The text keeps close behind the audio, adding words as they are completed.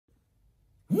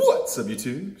What's up,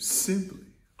 YouTube? Simply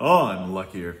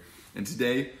Unlucky. And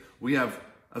today we have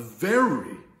a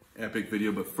very epic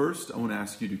video, but first I want to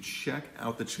ask you to check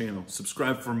out the channel,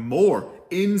 subscribe for more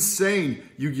insane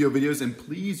Yu-Gi-Oh videos, and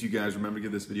please, you guys, remember to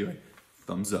give this video a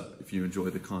thumbs up if you enjoy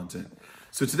the content.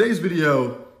 So today's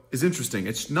video is interesting.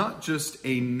 It's not just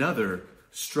another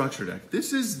structure deck.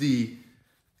 This is the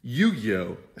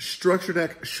Yu-Gi-Oh structure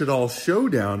deck Shaddoll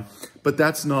Showdown, but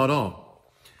that's not all.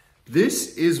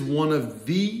 This is one of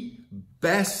the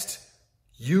best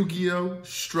Yu-Gi-Oh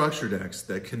structure decks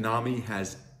that Konami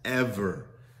has ever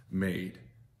made.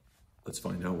 Let's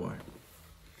find out why.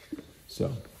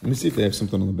 So, let me see if they have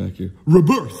something on the back here.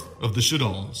 Rebirth of the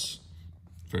Shaddolls.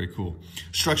 Very cool.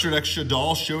 Structure deck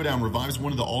Shaddoll Showdown revives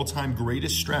one of the all-time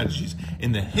greatest strategies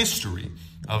in the history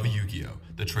of Yu-Gi-Oh,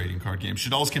 the trading card game.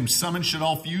 Shaddolls can summon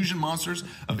Shaddoll fusion monsters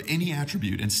of any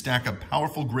attribute and stack up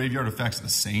powerful graveyard effects at the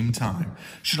same time.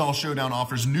 Shaddoll Showdown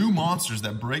offers new monsters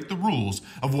that break the rules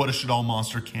of what a Shaddoll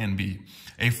monster can be.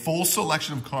 A full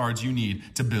selection of cards you need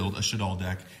to build a Shaddoll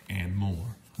deck and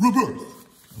more. Rebirth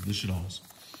of the Shaddolls.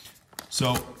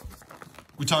 So,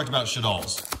 we talked about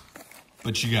Shaddolls,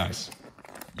 but you guys,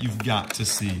 you've got to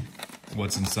see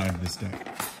what's inside of this deck.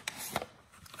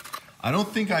 I don't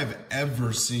think I've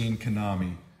ever seen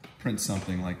Konami print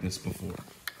something like this before.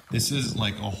 This is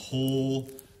like a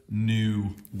whole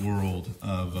new world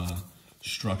of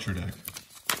structure deck.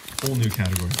 Whole new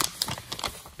category.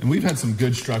 And we've had some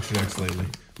good structure decks lately.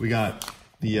 We got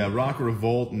the Rock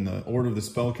Revolt and the Order of the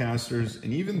Spellcasters,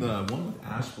 and even the one with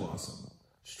Ash Blossom.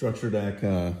 Structure deck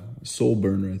Soul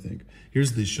Burner, I think.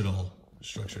 Here's the Shaddoll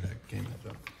structure deck game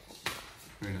though.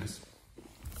 Very nice.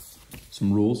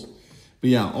 Some rules. But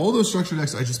yeah, all those structure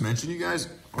decks I just mentioned, you guys,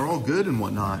 are all good and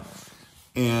whatnot.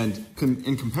 And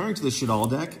in comparing to the Shaddoll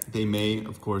deck, they may,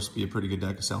 of course, be a pretty good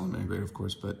deck, a Salamander grade, of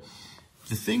course. But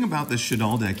the thing about this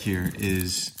Shaddoll deck here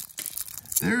is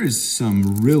there is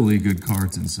some really good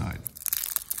cards inside.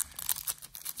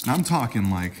 And I'm talking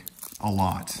like a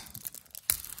lot.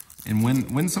 And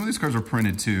when some of these cards are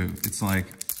printed too, it's like,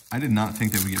 I did not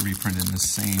think they would get reprinted in the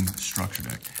same structure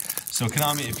deck. So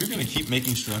Konami, if you're going to keep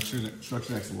making structure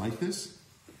decks like this,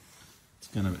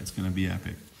 it's gonna be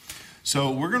epic.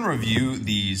 So we're going to review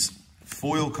these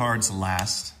foil cards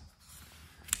last.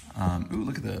 Ooh,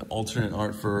 look at the alternate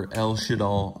art for El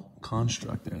Shaddoll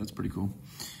construct there. That's pretty cool.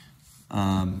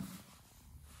 But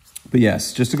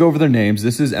yes, just to go over their names,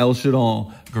 this is El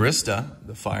Shaddoll Garista,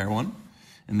 the fire one,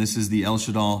 and this is the El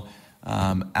Shaddoll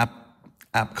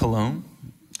Apkalone,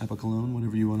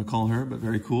 whatever you want to call her, but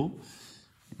very cool.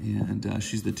 And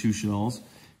she's the two Shaddolls.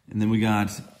 And then we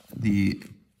got the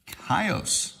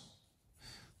Kaios.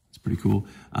 It's pretty cool.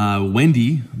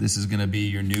 Wendy, this is going to be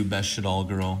your new best Shaddoll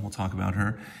girl. We'll talk about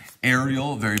her.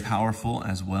 Ariel, very powerful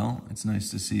as well. It's nice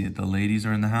to see it. The ladies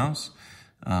are in the house.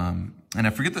 And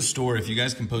I forget the story. If you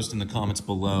guys can post in the comments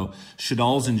below.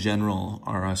 Shaddolls in general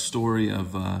are a story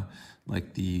of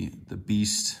like the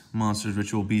beast monsters,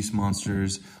 ritual beast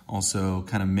monsters, also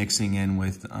kind of mixing in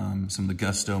with some of the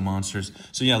gusto monsters.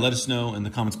 So yeah, let us know in the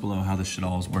comments below how the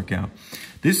Shaddolls work out.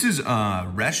 This is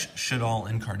Resh Shaddoll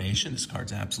Incarnation. This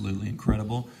card's absolutely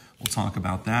incredible. We'll talk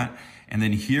about that. And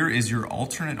then here is your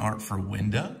alternate art for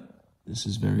Winda. This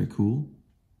is very cool.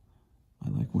 I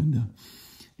like Winda.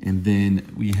 And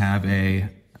then we have a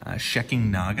Sheking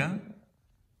Naga.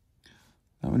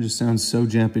 That one just sounds so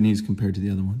Japanese compared to the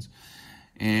other ones.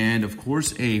 And of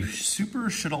course, a Super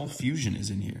Shaddoll Fusion is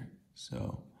in here.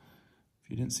 So if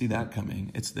you didn't see that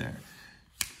coming, it's there.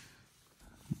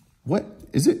 What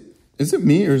is it? Is it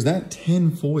me or is that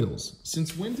 10 foils?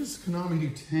 Since when does Konami do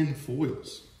 10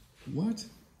 foils? What?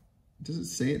 Does it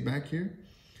say it back here?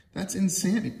 That's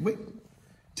insanity. Wait,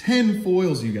 10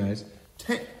 foils, you guys.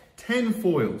 10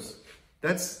 foils.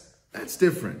 That's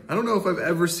different. I don't know if I've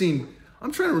ever seen,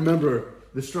 I'm trying to remember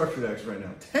the structure decks right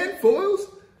now. 10 foils?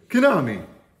 Konami.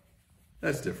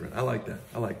 That's different. I like that.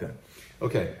 I like that.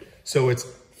 Okay, so it's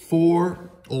 4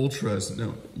 ultras.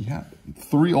 No, yeah,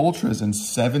 3 ultras and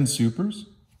 7 supers.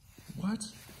 What?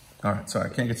 All right, sorry,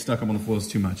 I can't get stuck up on the foils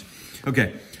too much.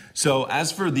 Okay, so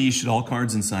as for the Shaddoll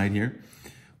cards inside here,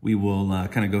 we will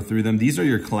kind of go through them. These are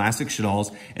your classic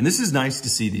Shaddolls, and this is nice to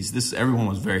see these. Everyone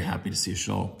was very happy to see a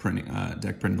Shaddoll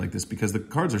deck printed like this because the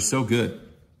cards are so good.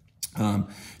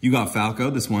 You got Falco.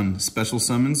 This one special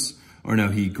summons. Or no,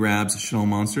 he grabs Shaddoll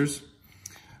monsters.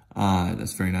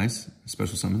 That's very nice.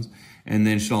 Special summons. And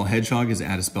then Shaddoll Hedgehog is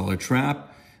add a spell or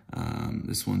trap.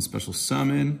 This one special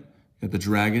summon. Got the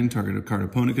Dragon, target a card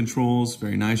opponent controls.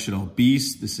 Very nice. Shaddoll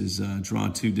Beast. This is draw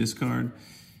 2, discard.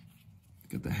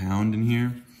 Got the Hound in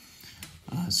here.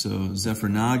 So Zephyr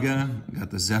Naga.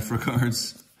 Got the Zephyr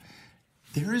cards.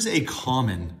 There is a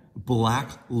common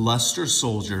Blackluster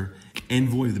Soldier,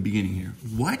 Envoy of the Beginning here.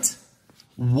 What?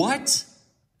 What?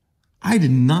 I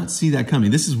did not see that coming.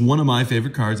 This is one of my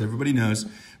favorite cards. Everybody knows.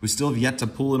 We still have yet to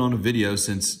pull it on a video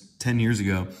since 10 years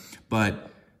ago.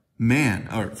 But man,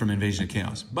 or from Invasion of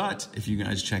Chaos. But if you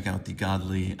guys check out the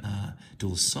Godly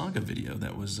Duel Saga video,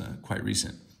 that was quite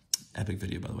recent. Epic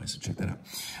video, by the way, so check that out.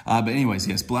 But anyways,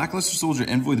 yes, Blackluster Soldier,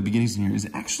 Envoy of the Beginnings in here is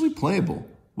actually playable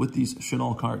with these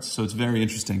Shaddoll cards. So it's very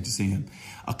interesting to see him.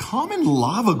 A common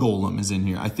Lava Golem is in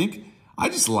here. I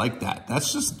just like that.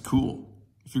 That's just cool.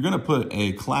 If you're going to put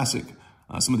a classic,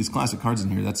 some of these classic cards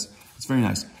in here, that's very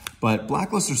nice. But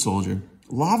Blackluster Soldier,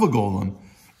 Lava Golem,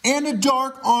 and a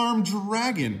Dark Arm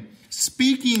Dragon.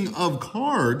 Speaking of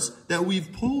cards that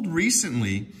we've pulled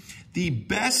recently, the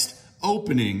best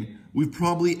opening we've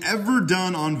probably ever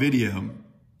done on video,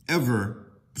 ever,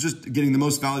 just getting the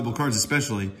most valuable cards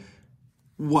especially,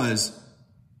 was,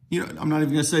 you know, I'm not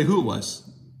even going to say who it was.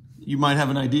 You might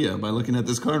have an idea by looking at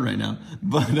this card right now.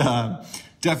 But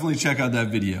definitely check out that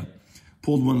video.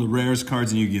 Pulled one of the rarest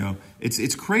cards in Yu-Gi-Oh!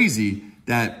 It's crazy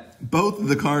that both of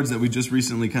the cards that we just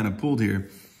recently kind of pulled here,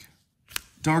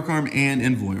 Dark Arm and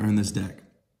Envoy, are in this deck.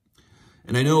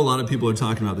 And I know a lot of people are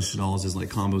talking about the Shaddolls as like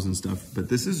combos and stuff, but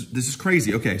this is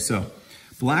crazy. Okay, so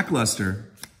Blackluster,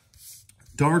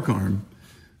 Dark Arm,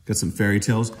 got some Fairy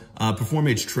Tales. Perform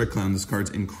Mage Trick Clown, this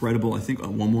card's incredible. I think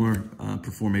one more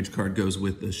Perform Mage card goes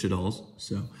with the Shaddolls.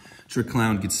 So Trick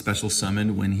Clown gets special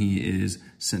summoned when he is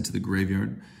sent to the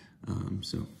graveyard.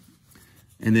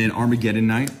 And then Armageddon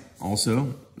Knight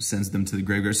also sends them to the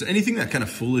graveyard. So anything that kind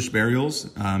of Foolish Burials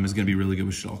is going to be really good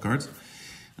with Shaddoll cards.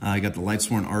 I got the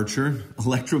Lightsworn Archer.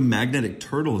 Electromagnetic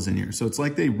Turtle is in here. So it's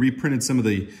like they reprinted some of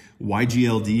the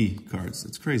YGLD cards.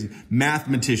 It's crazy.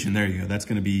 Mathematician, there you go. That's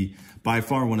going to be by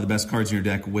far one of the best cards in your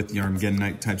deck with the Armageddon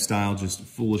Knight type style. Just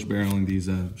Foolish Barreling these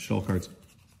Shaddoll cards.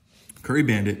 Curry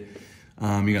Bandit.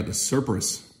 You got the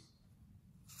Cerberus.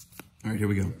 All right, here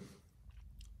we go.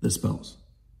 The spells.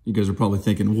 You guys are probably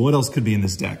thinking, what else could be in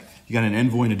this deck? You got an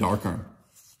Envoy and a Dark Arm.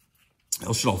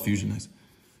 El Shaddoll Fusion, nice.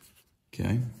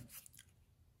 Okay.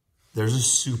 There's a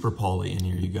Super Poly in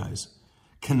here, you guys.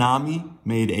 Konami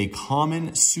made a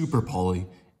common Super Poly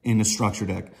in the structure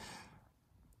deck.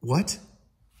 What?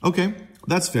 Okay,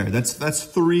 that's fair. That's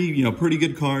three, you know, pretty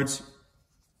good cards.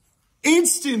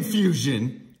 Instant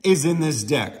Fusion is in this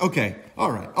deck. Okay,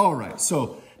 all right.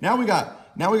 So now we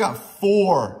got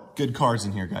 4 good cards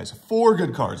in here, guys. 4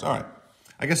 good cards. All right.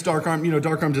 I guess Dark Arm, you know,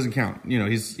 Dark Arm doesn't count. You know,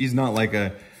 he's not like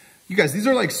a, you guys, these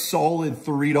are like solid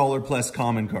 $3 plus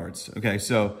common cards. Okay,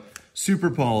 so Super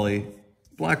Poly,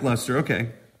 Blackluster,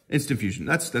 okay. Instant Fusion,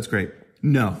 that's great.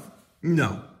 No.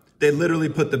 They literally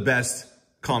put the best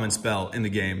common spell in the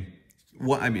game.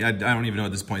 What, I mean, I don't even know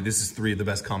at this point. This is 3 of the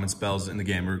best common spells in the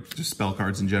game, or just spell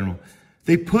cards in general.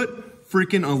 They put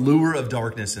freaking Allure of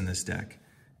Darkness in this deck.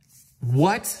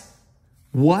 What?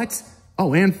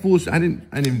 Oh, and Foolish, I didn't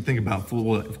even think about Foolish.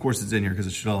 Well, of course it's in here because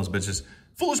it's Shaddoll's, but it's just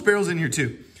Foolish Barrel's in here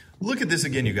too. Look at this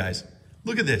again, you guys.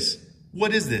 Look at this.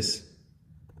 What is this?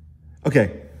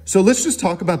 Okay, so let's just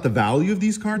talk about the value of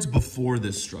these cards before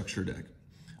this structure deck.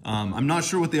 I'm not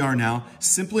sure what they are now.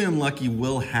 SimplyUnlucky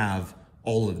will have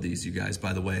all of these, you guys,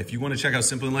 by the way. If you want to check out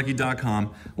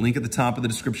SimplyUnlucky.com, link at the top of the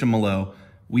description below.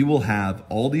 We will have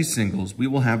all these singles. We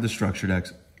will have the structure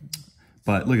decks.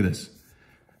 But look at this.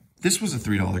 This was a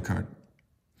 $3 card.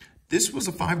 This was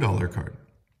a $5 card.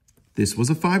 This was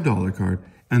a $5 card.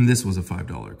 And this was a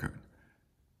 $5 card.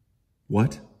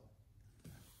 What?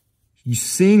 You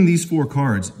seeing these 4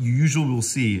 cards, you usually will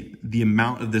see the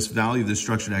amount of this value of this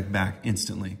structure deck back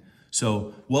instantly.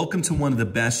 So welcome to one of the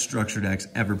best structure decks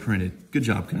ever printed. Good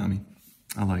job, Konami.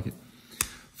 I like it.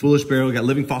 Foolish Barrel, we got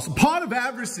Living Fossil. Pot of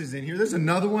Avarice is in here. There's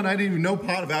another one. I didn't even know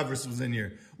Pot of Avarice was in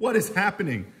here. What is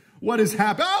happening? What is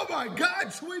happening? Oh my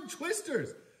God, Twin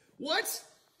Twisters. What?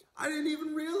 I didn't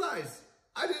even realize.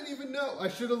 I didn't even know. I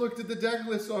should have looked at the deck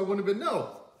list so I wouldn't have been.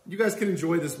 No, you guys can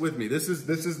enjoy this with me. This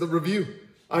is the review.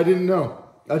 I didn't know.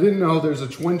 I didn't know there's a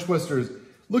Twin Twisters.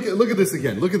 Look at this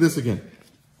again. Look at this again.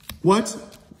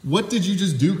 What? What did you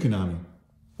just do, Konami?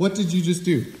 What did you just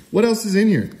do? What else is in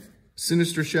here?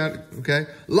 Sinister Shadow, okay.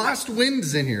 Lost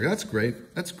Wind's in here. That's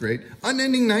great. That's great.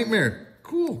 Unending Nightmare.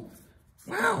 Cool.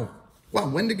 Wow. Wow,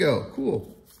 Wendigo.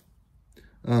 Cool.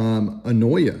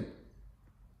 Anoia.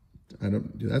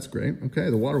 That's great. Okay,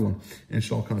 the water one. And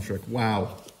Shaddoll Construct.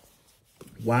 Wow.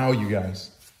 Wow, you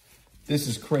guys. This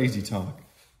is crazy talk.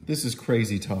 This is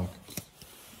crazy talk.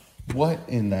 What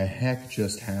in the heck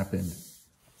just happened?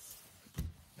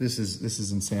 This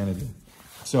is insanity.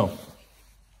 So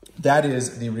that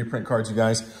is the reprint cards, you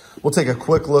guys. We'll take a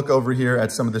quick look over here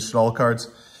at some of the Shaddoll cards.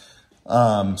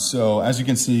 So as you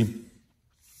can see,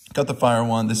 Got the fire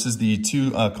one. This is the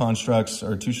two constructs,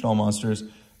 or two Shaddoll monsters.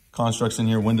 Constructs in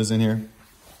here, windows in here.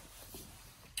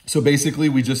 So basically,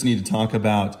 we just need to talk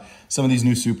about some of these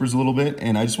new supers a little bit,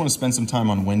 and I just want to spend some time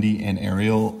on Wendy and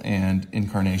Ariel and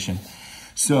Incarnation.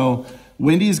 So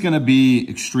Wendy is going to be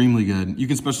extremely good. You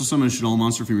can special summon a Shaddoll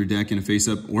monster from your deck in a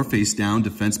face-up or face-down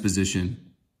defense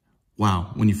position.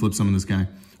 Wow, when you flip summon this guy,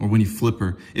 or when you flip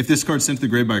her. If this card's sent to the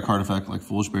grave by a card effect like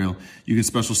Foolish Burial, you can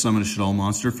special summon a Shaddoll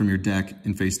monster from your deck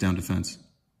in face-down defense.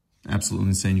 Absolutely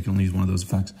insane. You can only use one of those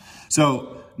effects.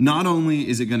 So not only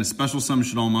is it going to special summon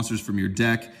Shaddoll monsters from your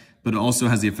deck, but it also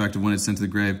has the effect of when it's sent to the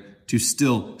grave to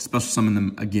still special summon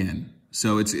them again.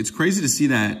 So it's crazy to see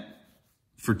that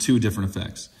for two different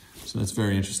effects. So that's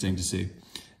very interesting to see.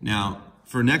 Now,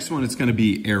 for next one, it's going to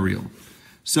be Ariel.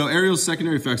 So Ariel's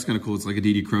secondary effect's kind of cool. It's like a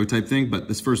DD Crow type thing, but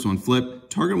this first one, flip,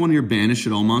 target one of your banished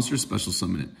Shaddoll monsters, special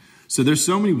summon it. So there's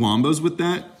so many wombos with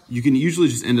that. You can usually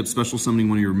just end up special summoning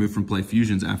one of your remove from play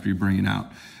fusions after you bring it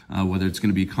out, whether it's going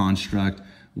to be Construct,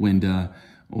 Winda,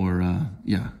 or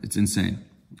yeah, it's insane.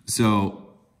 So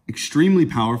extremely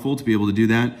powerful to be able to do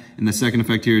that. And the second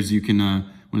effect here is you can,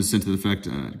 when it's sent to the effect,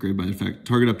 grave by effect,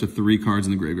 target up to 3 cards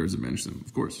in the graveyards and banish them.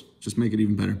 Of course, just make it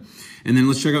even better. And then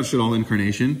let's check out Shaddoll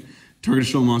Incarnation. Target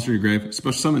a Shaddoll monster in your grave,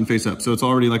 special summon face up. So it's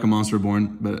already like a monster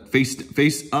reborn, but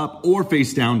face up or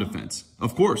face down defense.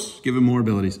 Of course, give it more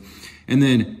abilities. And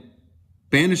then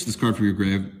banish this card from your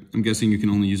grave. I'm guessing you can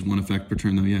only use one effect per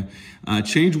turn though, yeah.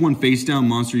 Change one face down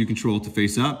monster you control to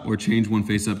face up, or change one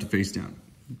face up to face down.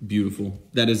 Beautiful.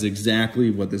 That is exactly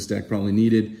what this deck probably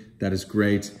needed. That is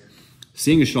great.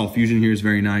 Seeing a Shaddoll fusion here is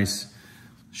very nice.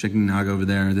 Checking Naga over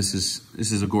there. This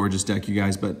is a gorgeous deck, you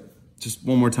guys, but just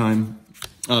one more time.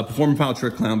 Performing Pile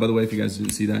Trick Clown, by the way, if you guys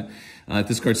didn't see that. If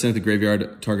this card's sent to the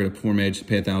graveyard, target a poor mage,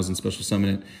 pay 1,000, special summon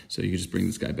it. So you can just bring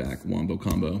this guy back. Wombo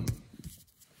combo.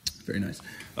 Very nice.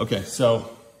 Okay,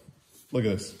 so look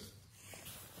at this.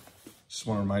 Just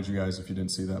want to remind you guys if you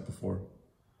didn't see that before.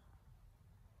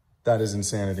 That is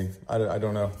insanity. I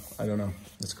don't know. I don't know.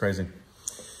 It's crazy.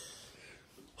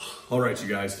 All right, you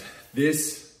guys.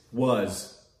 This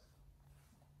was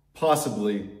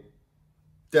possibly,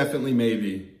 definitely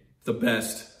maybe, the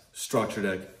best structure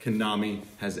deck Konami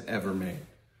has ever made.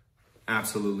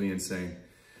 Absolutely insane.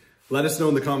 Let us know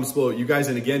in the comments below. You guys,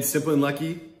 and again, Simply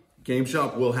Unlucky Game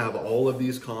Shop will have all of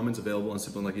these comments available on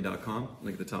SimplyUnlucky.com.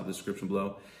 Link at the top of the description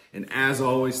below. And as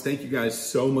always, thank you guys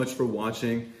so much for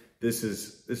watching. This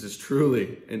is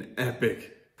truly an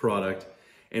epic product.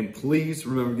 And please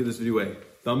remember to give this video a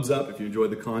thumbs up if you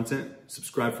enjoyed the content.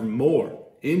 Subscribe for more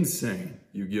insane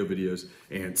Yu-Gi-Oh videos.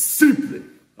 And Simply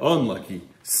Unlucky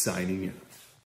signing out.